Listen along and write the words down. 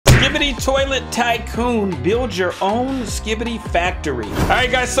Skibbity Toilet Tycoon. Build your own Skibbity factory. All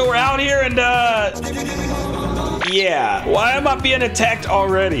right, guys, so we're out here and yeah. Why am I being attacked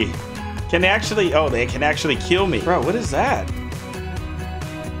already? Can they actually, oh, they can actually kill me. Bro, what is that?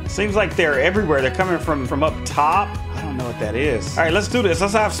 Seems like they're everywhere. They're coming from up top. I don't know what that is. All right, let's do this.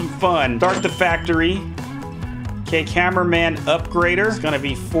 Let's have some fun. Start the factory. Okay, cameraman upgrader. It's gonna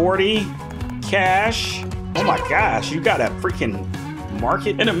be 40 cash. Oh my gosh, you got a freaking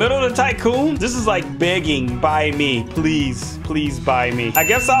market in the middle of the tycoon? This is like begging, buy me, please, please buy me. I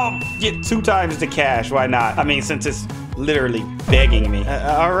guess I'll get 2 times the cash, why not? I mean, since it's literally begging me.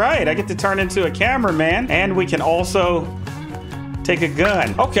 All right, I get to turn into a cameraman, and we can also take a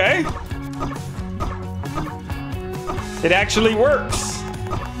gun. Okay. It actually works.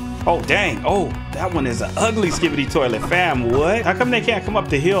 Oh, dang. Oh, that one is an ugly Skibbity Toilet, fam. What? How come they can't come up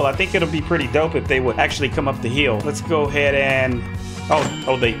the hill? I think it'll be pretty dope if they would actually come up the hill. Let's go ahead and...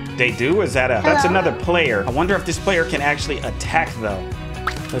 Oh, they do? Is that a... That's another player. I wonder if this player can actually attack, though.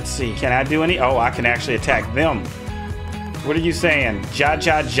 Let's see. Can I do any... Oh, I can actually attack them. What are you saying? Ja?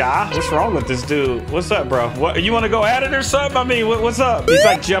 What's wrong with this dude? What's up, bro? What? You want to go at it or something? I mean, what's up? He's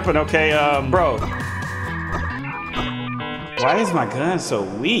like jumping, okay? Bro. Why is my gun so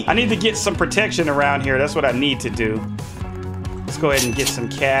weak? I need to get some protection around here. That's what I need to do. Let's go ahead and get some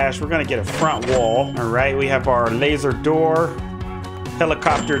cash. We're going to get a front wall. All right, we have our laser door.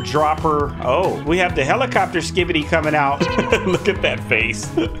 Helicopter dropper. Oh, we have the helicopter Skibbity coming out. Look at that face.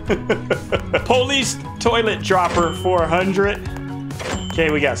 Police toilet dropper 400.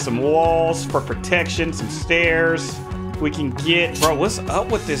 Okay, we got some walls for protection, some stairs. We can get, bro, what's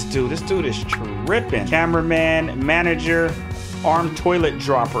up with this dude? This dude is tripping. Cameraman, manager, armed toilet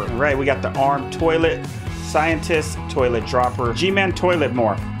dropper. All right, we got the armed toilet, scientist, toilet dropper, G-Man toilet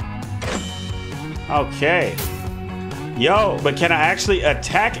morph. Okay. Yo, but can I actually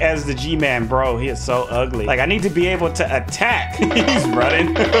attack as the G-Man? Bro, he is so ugly. Like, I need to be able to attack. He's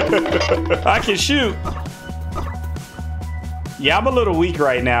running. I can shoot. Yeah, I'm a little weak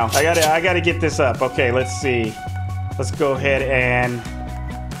right now. I gotta get this up. Okay, let's see. Let's go ahead and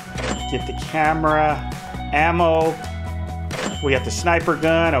get the camera, ammo. We got the sniper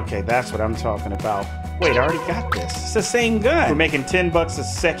gun. Okay, that's what I'm talking about. Wait, I already got this. It's the same gun. We're making 10 bucks a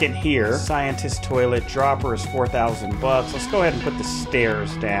second here. Scientist toilet dropper is 4,000 bucks. Let's go ahead and put the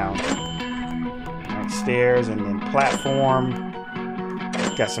stairs down. All right, stairs and then platform.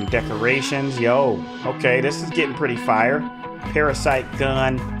 Got some decorations. Yo, okay, this is getting pretty fire. Parasite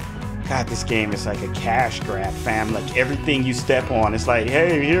gun. God, this game is like a cash grab, fam. Like everything you step on, it's like,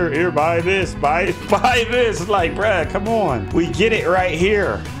 hey, here, buy this, buy this. It's like, bruh, come on. We get it right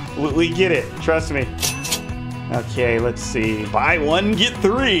here. We get it. Trust me. Okay, let's see. Buy 1, get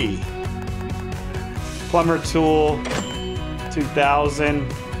 3. Plumber tool, 2,000.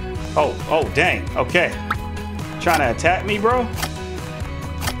 Oh, dang. Okay. Trying to attack me, bro?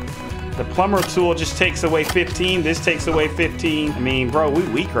 The plumber tool just takes away 15. This takes away 15. I mean, bro, we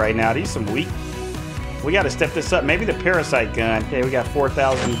weak right now. These some weak. We got to step this up. Maybe the parasite gun. Okay, we got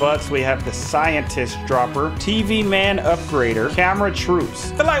 4,000 bucks. We have the scientist dropper, TV man upgrader, camera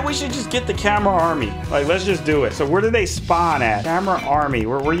troops. I feel like we should just get the camera army. Like, let's just do it. So where do they spawn at? Camera army.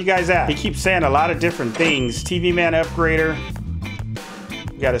 Where you guys at? He keeps saying a lot of different things. TV man upgrader.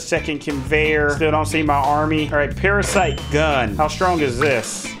 We got a second conveyor. Still don't see my army. All right, parasite gun. How strong is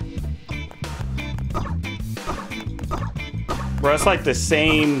this? Bro, it's like the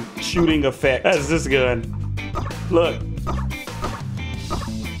same shooting effect as this gun. Look.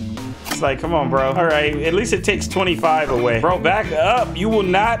 It's like, come on, bro. All right, at least it takes 25 away. Bro, back up. You will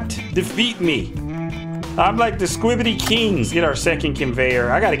not defeat me. I'm like the Squibbity Kings. Get our second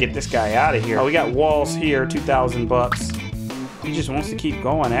conveyor. I gotta get this guy out of here. Oh, we got walls here, 2,000 bucks. He just wants to keep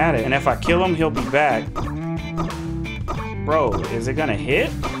going at it. And if I kill him, he'll be back. Bro, is it gonna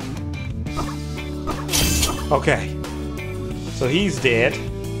hit? Okay. So he's dead.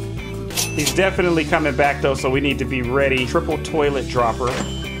 He's definitely coming back though, so we need to be ready. Triple toilet dropper.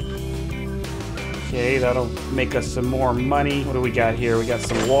 Okay, that'll make us some more money. What do we got here? We got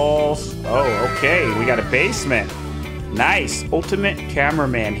some walls. Oh, okay. We got a basement. Nice. Ultimate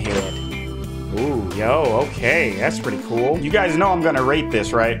cameraman head. Ooh, yo, okay. That's pretty cool. You guys know I'm gonna rate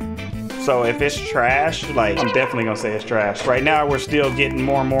this, right? So if it's trash, like, I'm definitely gonna say it's trash. Right now, we're still getting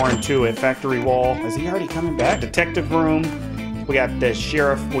more and more into it. Factory wall. Is he already coming back? Detective room. We got the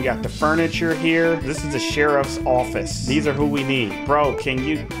sheriff. We got the furniture here. This is the sheriff's office. These are who we need. Bro, can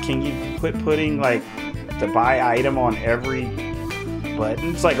you quit putting like the buy item on every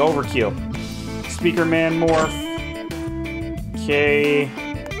button? It's like overkill. Speakerman morph. Okay.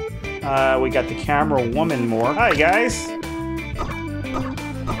 We got the camera woman morph. Hi guys.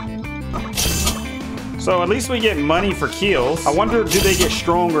 So at least we get money for kills. I wonder, do they get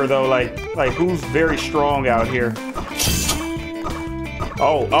stronger though? Like who's very strong out here?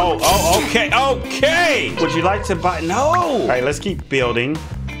 Oh, okay. Would you like to buy? No. All right, let's keep building.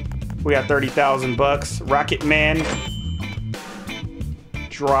 We got 30,000 bucks. Rocket Man.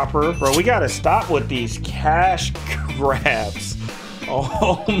 Dropper. Bro, we gotta stop with these cash grabs.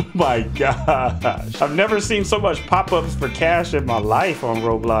 Oh my gosh. I've never seen so much pop-ups for cash in my life on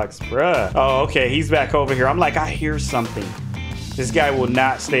Roblox, bruh. Oh, okay, he's back over here. I'm like, I hear something. This guy will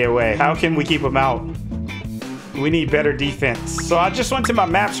not stay away. How can we keep him out? We need better defense. So I just went to my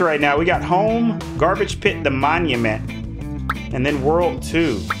maps right now. We got home, garbage pit, the monument, and then world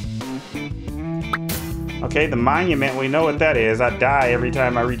 2. Okay, the monument, we know what that is. I die every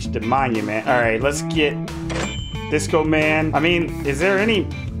time I reach the monument. All right, let's get Disco Man. I mean, is there any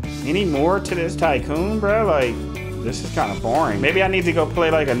more to this tycoon, bro? Like, this is kind of boring. Maybe I need to go play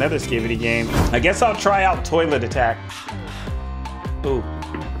like another skibidi game. I guess I'll try out Toilet Attack. Ooh.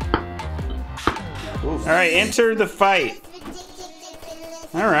 All right, enter the fight.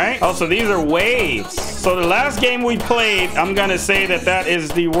 All right. Oh, so these are waves. So the last game we played, I'm gonna say that is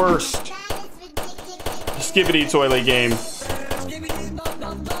the worst skibidi toilet game.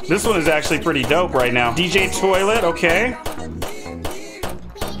 This one is actually pretty dope right now. DJ Toilet, okay.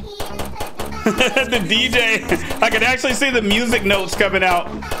 The DJ, I can actually see the music notes coming out.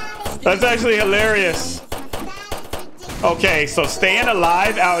 That's actually hilarious. Okay, so staying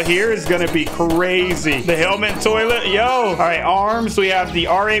alive out here is gonna be crazy. The helmet toilet, yo. All right, arms, we have the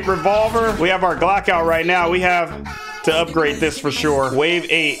R8 revolver. We have our Glock out right now. We have to upgrade this for sure. Wave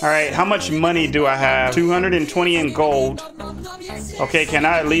 8. All right, how much money do I have? 220 in gold. Okay, can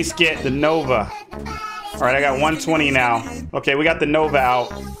I at least get the Nova? All right, I got 120 now. Okay, we got the Nova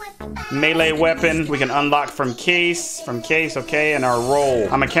out. Melee weapon, we can unlock from case, okay, and our roll.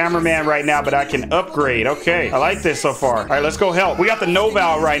 I'm a cameraman right now, but I can upgrade. Okay, I like this so far. All right, let's go help. We got the Nova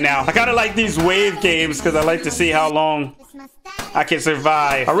out right now. I kind of like these wave games because I like to see how long I can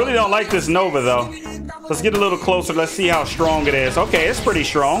survive. I really don't like this Nova though. Let's get a little closer. Let's see how strong it is. Okay, it's pretty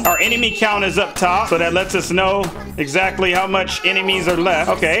strong. Our enemy count is up top, so that lets us know exactly how much enemies are left.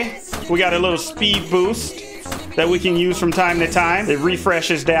 Okay, we got a little speed boost that we can use from time to time. It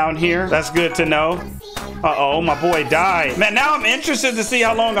refreshes down here. That's good to know. Uh-oh, my boy died. Man, now I'm interested to see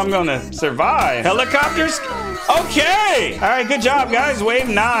how long I'm gonna survive. Helicopters? Okay. All right, good job, guys. Wave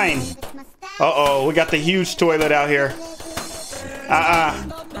 9. Uh-oh, we got the huge toilet out here.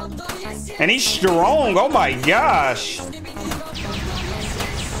 And he's strong. Oh my gosh.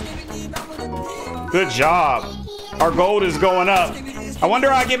 Good job. Our gold is going up. I wonder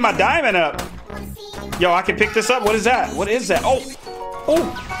how I get my diamond up. Yo, I can pick this up. What is that? What is that? Oh,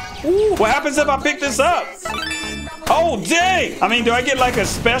 what happens if I pick this up? Oh, dang. I mean, do I get like a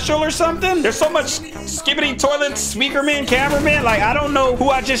special or something? There's so much skibidi toilet, Speakerman, cameraman. Like, I don't know who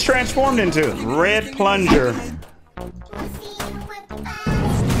I just transformed into. Red plunger.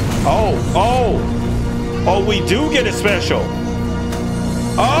 Oh, we do get a special.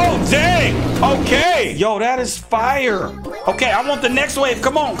 Oh, dang. Okay. Yo, that is fire. Okay, I want the next wave.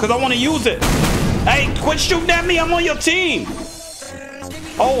 Come on, because I want to use it. Hey, quit shooting at me. I'm on your team.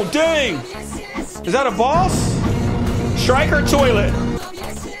 Oh, dang. Is that a boss? Striker toilet.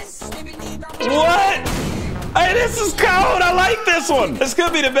 What? Hey, this is cold. I like this one. This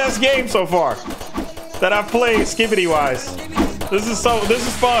could be the best game so far that I've played skibidi-wise. This is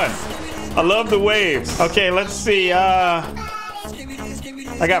fun. I love the waves. Okay, let's see. I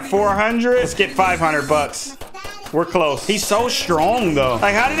got 400. Let's get 500 bucks. We're close. He's so strong, though.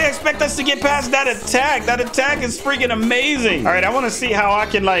 Like, how did they expect us to get past that attack? That attack is freaking amazing. All right, I want to see how I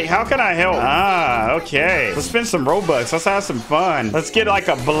can, like, how can I help? Ah, okay. Let's spend some Robux. Let's have some fun. Let's get, like,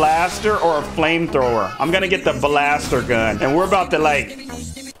 a blaster or a flamethrower. I'm going to get the blaster gun. And we're about to, like,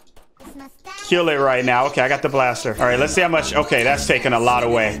 kill it right now. Okay, I got the blaster. All right, let's see how much. Okay, that's taking a lot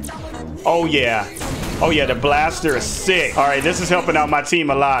away. Oh, yeah. Oh, yeah, the blaster is sick. All right, this is helping out my team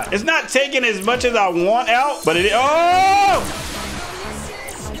a lot. It's not taking as much as I want out, but it is. Oh!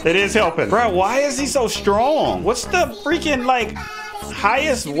 It is helping. Bro, why is he so strong? What's the freaking, like,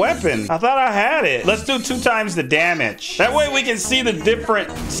 highest weapon? I thought I had it. Let's do 2 times the damage. That way we can see the different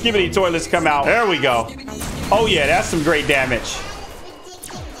skibidi toilets come out. There we go. Oh, yeah, that's some great damage.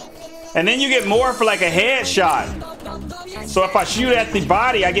 And then you get more for, like, a headshot. So if I shoot at the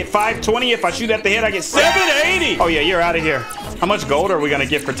body, I get 520. If I shoot at the head, I get 780. Oh, yeah, you're out of here. How much gold are we going to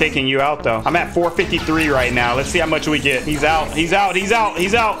get for taking you out, though? I'm at 453 right now. Let's see how much we get. He's out. He's out. He's out.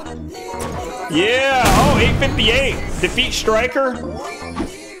 He's out. Yeah. Oh, 858. Defeat Striker.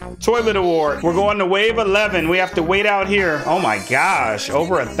 Toilet award. We're going to wave 11. We have to wait out here. Oh my gosh.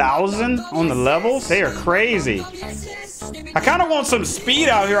 Over 1,000 on the levels? They are crazy. I kind of want some speed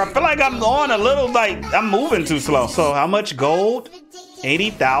out here. I feel like I'm going a little like I'm moving too slow. So how much gold?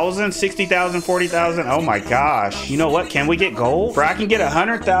 80,000, 60,000, 40,000. Oh my gosh. You know what? Can we get gold? Bro, I can get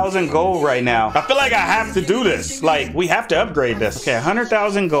 100,000 gold right now. I feel like I have to do this. Like, we have to upgrade this. Okay,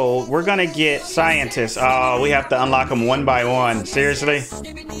 100,000 gold. We're gonna get scientists. Oh, we have to unlock them one by one. Seriously?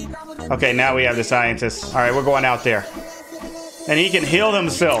 Okay, now we have the scientists. All right, we're going out there. And he can heal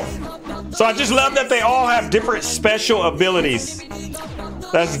himself. So I just love that they all have different special abilities.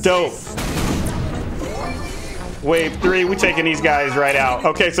 That's dope. Wave 3, we taking these guys right out.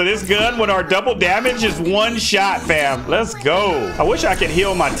 Okay, so this gun with our double damage is one shot, fam. Let's go. I wish I could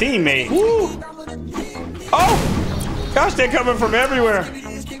heal my teammate. Woo. Oh, gosh, they're coming from everywhere.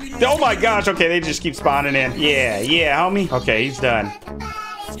 Oh my gosh, okay, they just keep spawning in. Yeah, homie. Okay, he's done.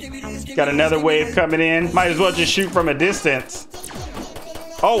 Got another wave coming in. Might as well just shoot from a distance.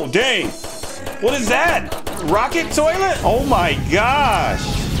 Oh, dang. What is that? Rocket toilet? Oh my gosh.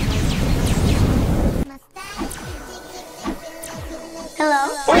 Hello.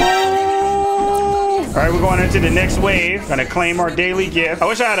 Oh! All right, we're going into the next wave. Gonna claim our daily gift. I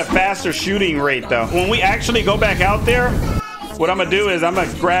wish I had a faster shooting rate though. When we actually go back out there, what I'm gonna do is I'm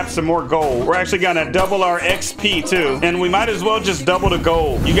gonna grab some more gold. We're actually gonna double our XP too. And we might as well just double the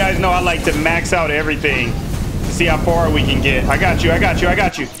gold. You guys know I like to max out everything to see how far we can get. I got you. All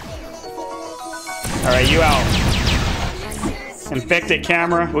right, you out. Infected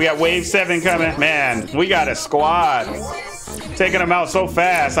camera. We got wave 7 coming. Man, we got a squad. Taking them out so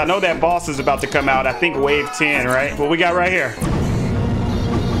fast. I know that boss is about to come out. I think wave 10, right? What we got right here?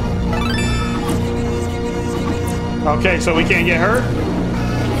 Okay, so we can't get hurt?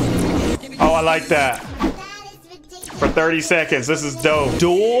 Oh, I like that. For 30 seconds. This is dope.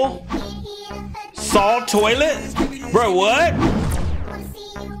 Dual? Salt toilet? Bro, what?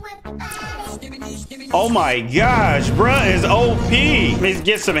 Oh my gosh, bruh is OP. Let's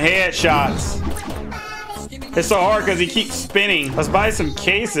get some headshots. It's so hard because he keeps spinning. Let's buy some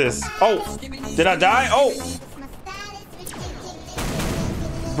cases. Oh, did I die? Oh.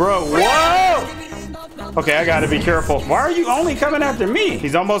 Bro, whoa. Okay, I gotta be careful. Why are you only coming after me?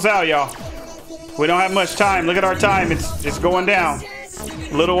 He's almost out, y'all. We don't have much time. Look at our time. It's going down.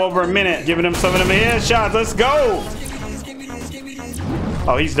 A little over a minute. Giving him some of them headshots. Let's go.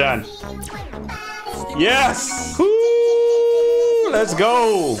 Oh, he's done. Yes. Woo. Let's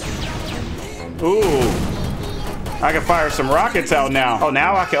go. Ooh. I can fire some rockets out now. Oh,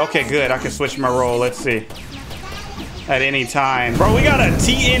 now I can. Okay, good. I can switch my role. Let's see. At any time. Bro, we got a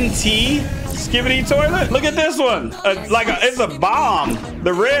TNT skibbity toilet. Look at this one. It's a bomb.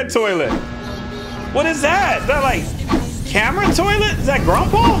 The red toilet. What is that? Is that like camera toilet? Is that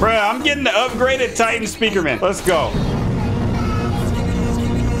Grumple? Bro, I'm getting the upgraded Titan Speakerman. Let's go.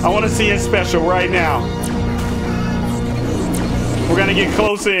 I want to see his special right now. We're gonna get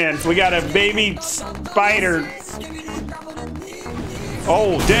close in. We got a baby spider.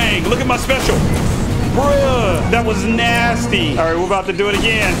 Oh, dang. Look at my special. Bruh, that was nasty. All right, we're about to do it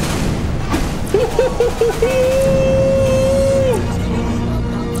again.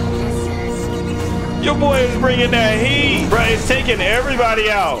 Your boy is bringing that heat. Bruh, it's taking everybody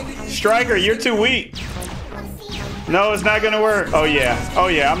out. Striker, you're too weak. No, it's not gonna work. Oh, yeah. Oh,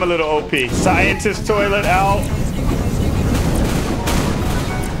 yeah, I'm a little OP. Scientist toilet out.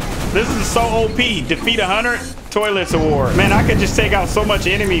 This is so OP. Defeat 100 toilets award. Man, I could just take out so much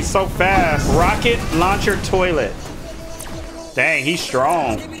enemies so fast. Rocket launcher toilet. Dang, he's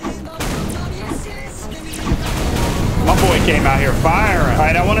strong. My boy came out here firing. All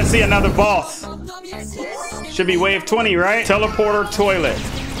right, I want to see another boss. Should be wave 20, right? Teleporter toilet.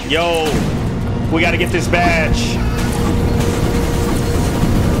 Yo, we got to get this badge.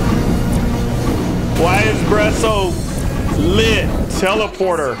 Why is bruh so lit?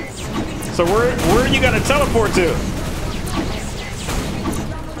 Teleporter. So where are you gonna teleport to?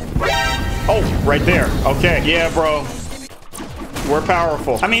 Oh, right there. Okay, yeah, bro. We're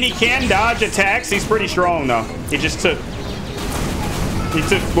powerful. I mean, he can dodge attacks. He's pretty strong, though. He took,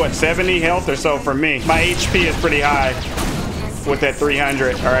 what, 70 health or so from me. My HP is pretty high with that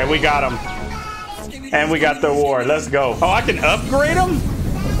 300. All right, we got him. And we got the award. Let's go. Oh, I can upgrade him?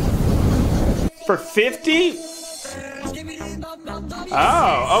 For 50?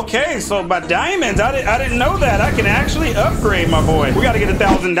 Oh, okay. So by diamonds, I didn't know that. I can actually upgrade my boy. We got to get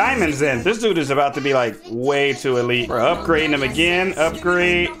 1,000 diamonds in. This dude is about to be like way too elite. We're upgrading him again.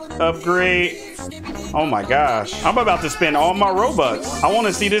 Upgrade. Oh my gosh. I'm about to spend all my Robux. I want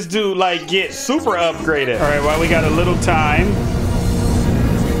to see this dude like get super upgraded. All right, well, we got a little time.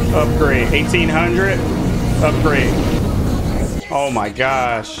 Upgrade. 1800. Upgrade. Oh my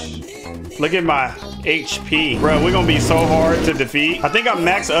gosh. Look at my HP. Bro, we're gonna be so hard to defeat. I think I'm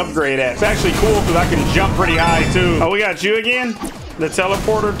max upgrade at. It's actually cool because I can jump pretty high too. Oh, we got you again? The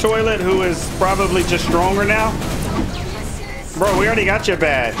teleporter toilet, who is probably just stronger now. Bro, we already got your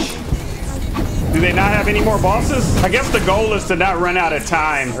badge. Do they not have any more bosses? I guess the goal is to not run out of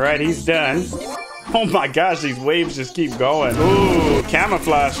time. All right, he's done. Oh my gosh, these waves just keep going. Ooh,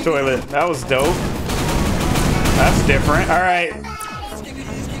 camouflage toilet. That was dope. That's different. All right.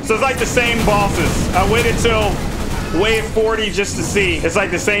 So it's like the same bosses. I waited till wave 40 just to see. It's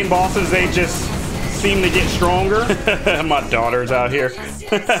like the same bosses. They just seem to get stronger. My daughter's out here.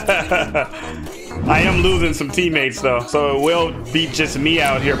 I am losing some teammates though, so it will be just me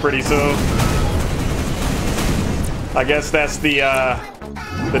out here pretty soon. I guess that's the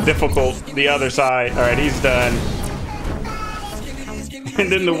other side. All right, he's done.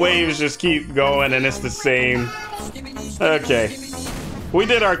 And then the waves just keep going and it's the same. Okay. We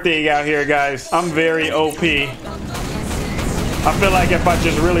did our thing out here, guys. I'm very OP. I feel like if I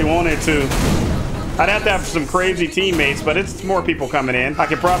just really wanted to, I'd have to have some crazy teammates, but it's more people coming in. I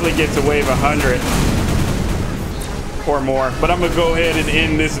could probably get to wave 100 or more, but I'm gonna go ahead and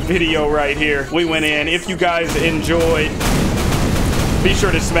end this video right here. We went in. If you guys enjoyed, be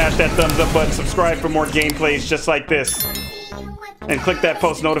sure to smash that thumbs up button, subscribe for more gameplays just like this, and click that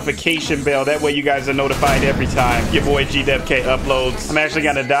post notification bell. That way you guys are notified every time your boy GWK uploads. I'm actually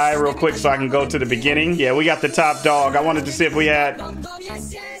gonna die real quick so I can go to the beginning. Yeah, we got the top dog. I wanted to see if we had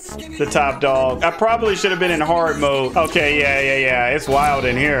the top dog. I probably should have been in hard mode. Okay, yeah. It's wild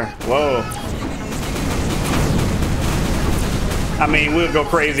in here. Whoa. I mean, we'll go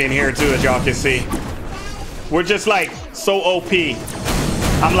crazy in here too, as y'all can see. We're just like so OP.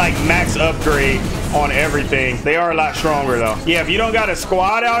 I'm like max upgrade on everything. They are a lot stronger though. Yeah, if you don't got a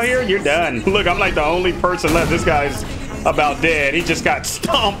squad out here, you're done. Look, I'm like the only person left. This guy's about dead. He just got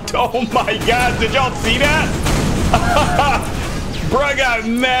stomped. Oh my God, did y'all see that? Bruh got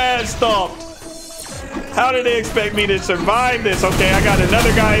mad stomped. How did they expect me to survive this? Okay, I got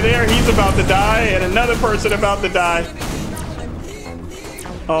another guy there. He's about to die and another person about to die.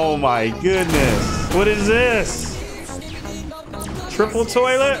 Oh my goodness. What is this? Triple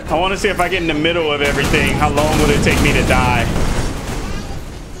toilet? I want to see if I get in the middle of everything. How long would it take me to die?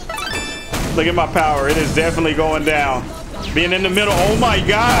 Look at my power. It is definitely going down. Being in the middle. Oh my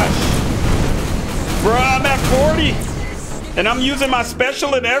gosh. Bro, I'm at 40. And I'm using my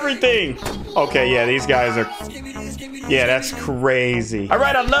special and everything. Okay, yeah, these guys are... Yeah, that's crazy. All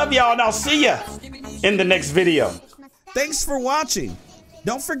right, I love y'all, and I'll see ya in the next video. Thanks for watching.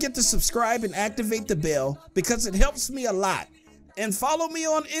 Don't forget to subscribe and activate the bell because it helps me a lot. And follow me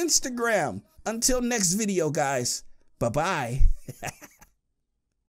on Instagram. Until next video, guys. Bye-bye.